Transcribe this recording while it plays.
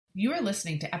You are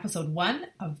listening to episode 1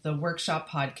 of the Workshop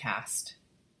Podcast.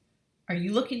 Are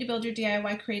you looking to build your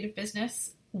DIY creative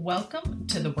business? Welcome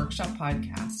to the Workshop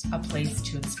Podcast, a place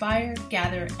to inspire,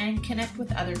 gather, and connect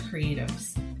with other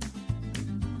creatives.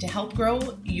 To help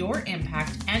grow your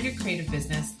impact and your creative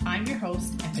business, I'm your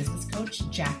host and business coach,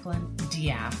 Jacqueline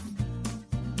Diaf.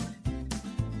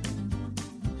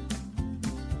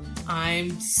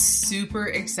 I'm super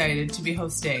excited to be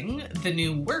hosting the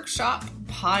new Workshop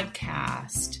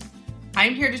Podcast.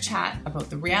 I'm here to chat about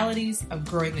the realities of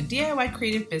growing a DIY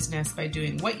creative business by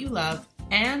doing what you love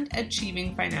and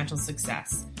achieving financial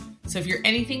success. So if you're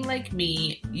anything like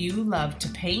me, you love to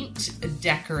paint,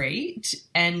 decorate,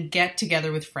 and get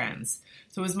together with friends.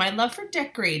 So it was my love for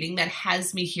decorating that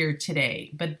has me here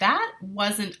today, but that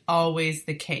wasn't always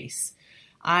the case.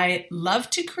 I love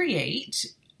to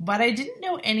create, but I didn't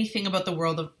know anything about the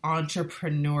world of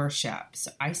entrepreneurship.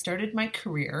 So I started my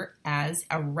career as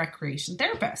a recreation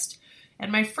therapist.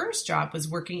 And my first job was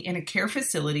working in a care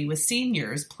facility with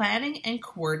seniors, planning and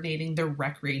coordinating their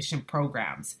recreation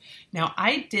programs. Now,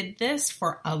 I did this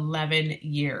for 11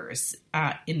 years.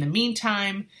 In the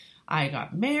meantime, I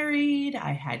got married,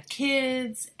 I had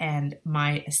kids, and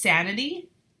my sanity,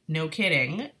 no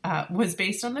kidding, was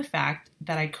based on the fact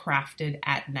that I crafted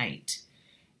at night.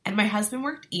 And my husband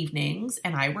worked evenings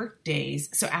and I worked days.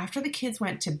 So after the kids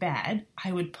went to bed,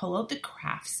 I would pull out the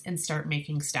crafts and start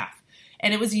making stuff.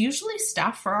 And it was usually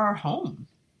stuff for our home.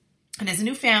 And as a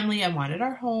new family, I wanted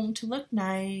our home to look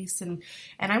nice. And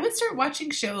I would start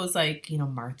watching shows like,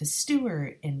 Martha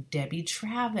Stewart and Debbie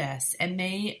Travis. And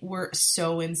they were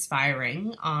so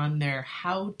inspiring on their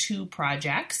how-to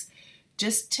projects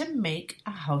just to make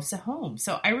a house a home.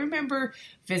 So I remember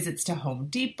visits to Home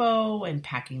Depot and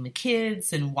packing the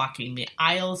kids and walking the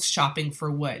aisles shopping for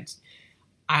wood.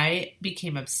 I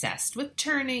became obsessed with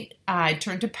turning. I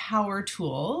turned to power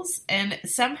tools, and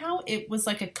somehow it was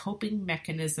like a coping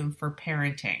mechanism for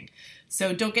parenting.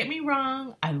 So don't get me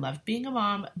wrong, I loved being a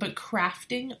mom, but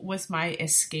crafting was my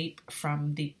escape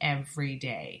from the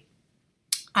everyday.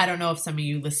 I don't know if some of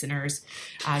you listeners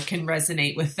can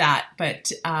resonate with that,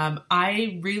 but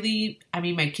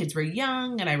my kids were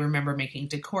young and I remember making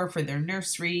decor for their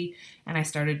nursery, and I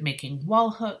started making wall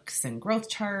hooks and growth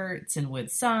charts and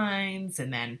wood signs,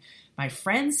 and then my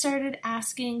friends started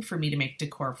asking for me to make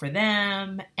decor for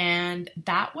them, and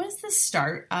that was the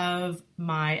start of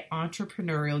my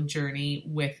entrepreneurial journey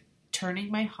with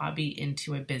turning my hobby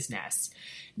into a business.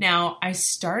 Now, I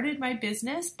started my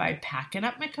business by packing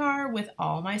up my car with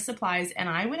all my supplies, and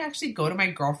I would actually go to my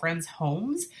girlfriends'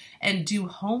 homes and do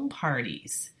home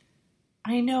parties.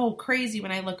 I know, crazy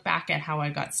when I look back at how I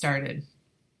got started.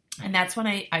 And that's when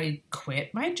I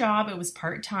quit my job. It was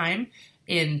part-time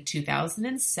in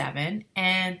 2007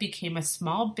 and became a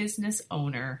small business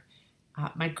owner.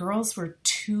 My girls were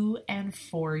 2 and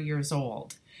 4 years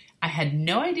old. I had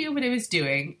no idea what I was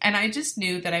doing, and I just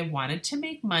knew that I wanted to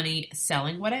make money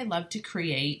selling what I love to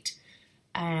create,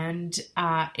 and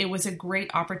it was a great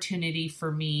opportunity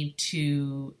for me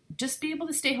to just be able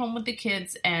to stay home with the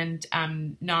kids and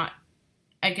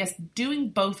doing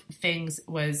both things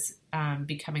was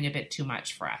becoming a bit too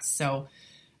much for us. So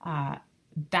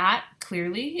that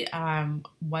clearly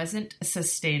wasn't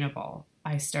sustainable.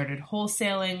 I started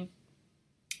wholesaling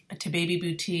to baby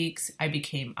boutiques. I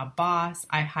became a boss.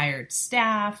 I hired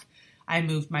staff. I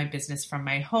moved my business from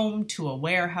my home to a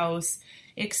warehouse,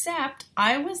 except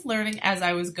I was learning as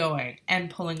I was going and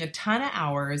pulling a ton of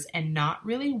hours and not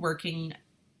really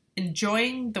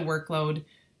enjoying the workload,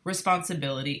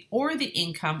 responsibility, or the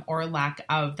income or lack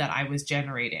of that I was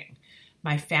generating.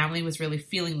 My family was really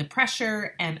feeling the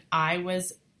pressure and I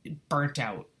was burnt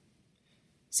out.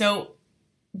 So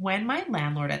when my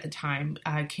landlord at the time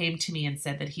came to me and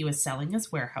said that he was selling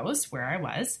his warehouse where I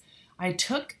was, I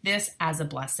took this as a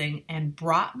blessing and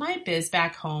brought my biz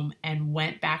back home and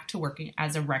went back to working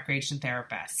as a recreation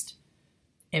therapist.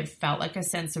 It felt like a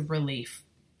sense of relief.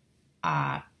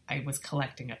 I was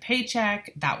collecting a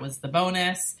paycheck. That was the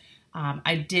bonus.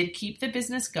 I did keep the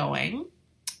business going,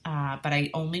 but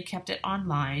I only kept it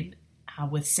online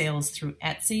with sales through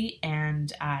Etsy,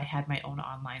 and I had my own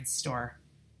online store.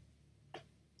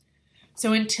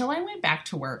 So until I went back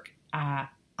to work,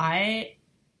 I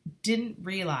didn't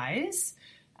realize,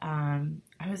 I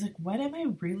was like, what am I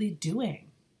really doing?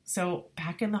 So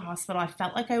back in the hospital, I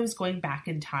felt like I was going back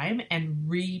in time and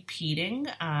repeating,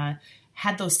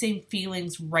 had those same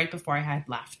feelings right before I had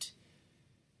left.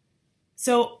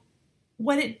 So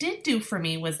what it did do for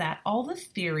me was that all the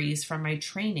theories from my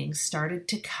training started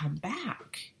to come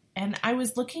back, and I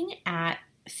was looking at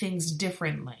things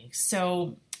differently.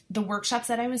 So the workshops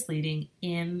that I was leading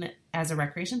in as a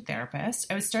recreation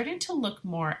therapist, I was starting to look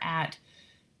more at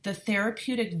the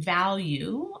therapeutic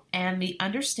value and the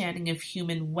understanding of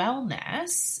human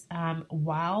wellness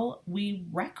while we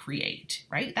recreate,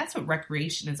 right? That's what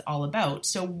recreation is all about.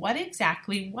 So what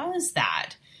exactly was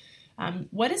that?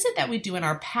 What is it that we do in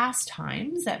our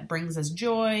pastimes that brings us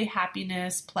joy,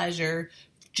 happiness, pleasure,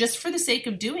 just for the sake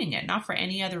of doing it, not for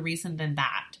any other reason than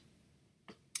that?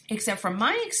 Except from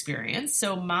my experience,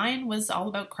 so mine was all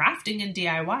about crafting and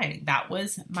DIYing. That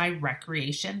was my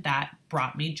recreation that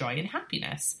brought me joy and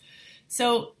happiness.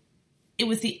 So it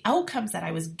was the outcomes that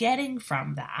I was getting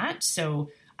from that.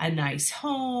 So a nice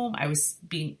home, I was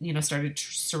started to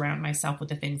surround myself with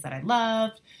the things that I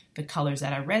loved, the colors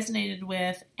that I resonated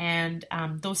with, and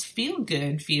those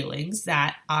feel-good feelings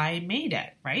that I made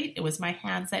it, right? It was my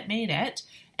hands that made it.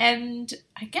 And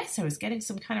I guess I was getting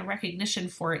some kind of recognition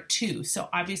for it too. So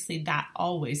obviously that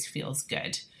always feels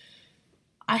good.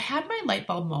 I had my light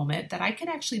bulb moment that I could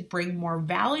actually bring more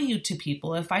value to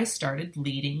people if I started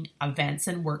leading events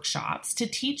and workshops to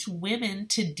teach women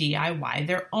to DIY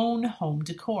their own home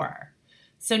decor.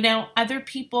 So now other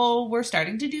people were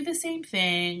starting to do the same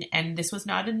thing, and this was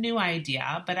not a new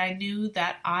idea, but I knew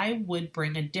that I would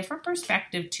bring a different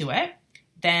perspective to it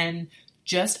than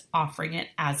just offering it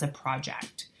as a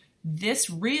project. This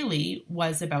really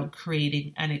was about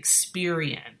creating an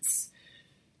experience.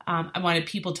 I wanted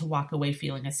people to walk away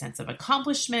feeling a sense of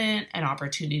accomplishment, an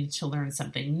opportunity to learn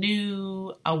something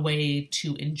new, a way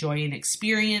to enjoy and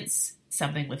experience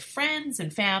something with friends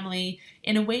and family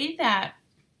in a way that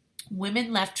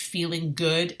women left feeling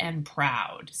good and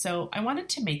proud. So I wanted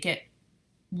to make it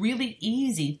really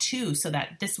easy too, so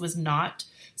that this was not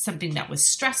something that was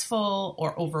stressful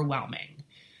or overwhelming.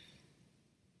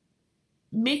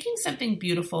 Making something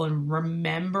beautiful and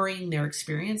remembering their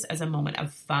experience as a moment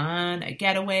of fun, a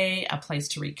getaway, a place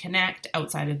to reconnect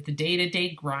outside of the day-to-day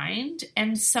grind,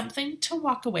 and something to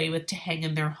walk away with to hang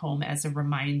in their home as a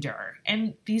reminder.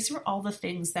 And these were all the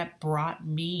things that brought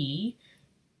me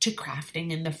to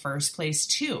crafting in the first place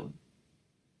too.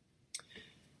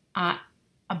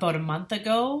 About a month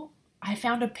ago, I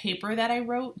found a paper that I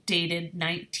wrote dated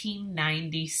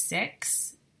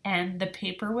 1996, and the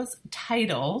paper was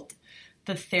titled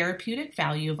 "The Therapeutic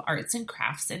Value of Arts and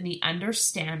Crafts and the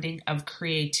Understanding of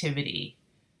Creativity."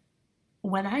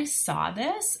 When I saw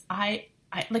this, I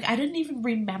didn't even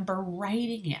remember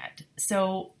writing it.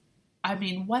 So, I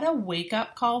mean, what a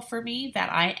wake-up call for me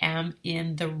that I am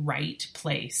in the right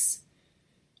place.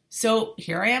 So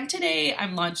here I am today.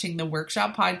 I'm launching the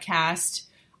Workshop Podcast.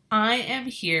 I am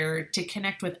here to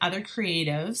connect with other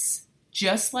creatives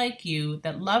just like you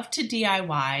that love to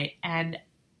DIY and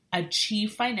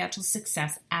achieve financial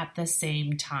success at the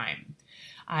same time.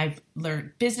 I've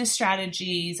learned business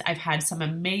strategies. I've had some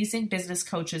amazing business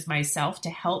coaches myself to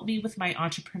help me with my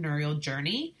entrepreneurial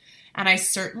journey. And I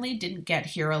certainly didn't get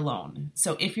here alone.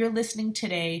 So if you're listening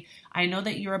today, I know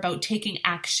that you're about taking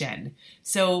action.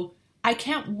 So I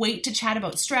can't wait to chat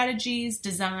about strategies,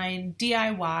 design,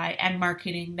 DIY, and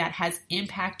marketing that has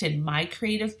impacted my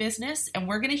creative business. And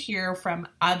we're going to hear from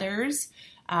others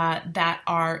that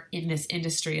are in this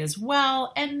industry as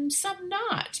well, and some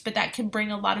not, but that can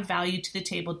bring a lot of value to the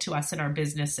table to us in our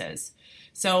businesses.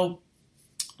 So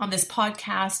on this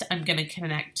podcast, I'm going to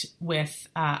connect with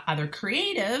other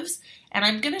creatives, and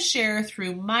I'm going to share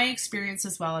through my experience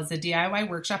as well as a DIY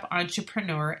workshop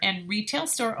entrepreneur and retail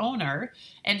store owner,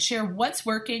 and share what's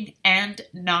working and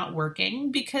not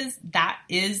working, because that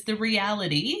is the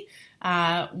reality.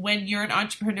 When you're an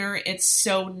entrepreneur, it's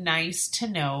so nice to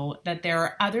know that there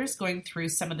are others going through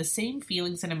some of the same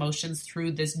feelings and emotions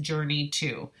through this journey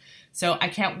too. So I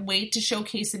can't wait to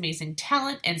showcase amazing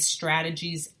talent and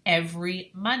strategies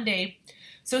every Monday.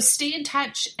 So stay in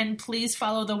touch and please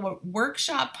follow the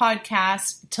Workshop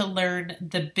Podcast to learn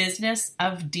the business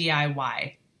of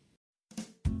DIY.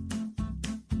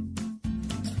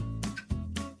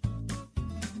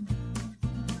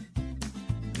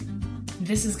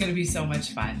 This is going to be so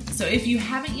much fun. So if you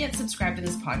haven't yet subscribed to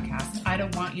this podcast, I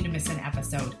don't want you to miss an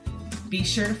episode. Be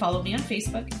sure to follow me on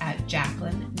Facebook at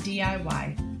Jacqueline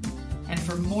DIY. And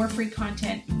for more free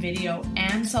content, video,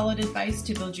 and solid advice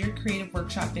to build your creative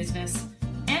workshop business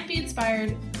and be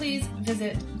inspired, please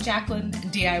visit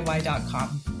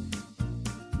JacquelineDIY.com.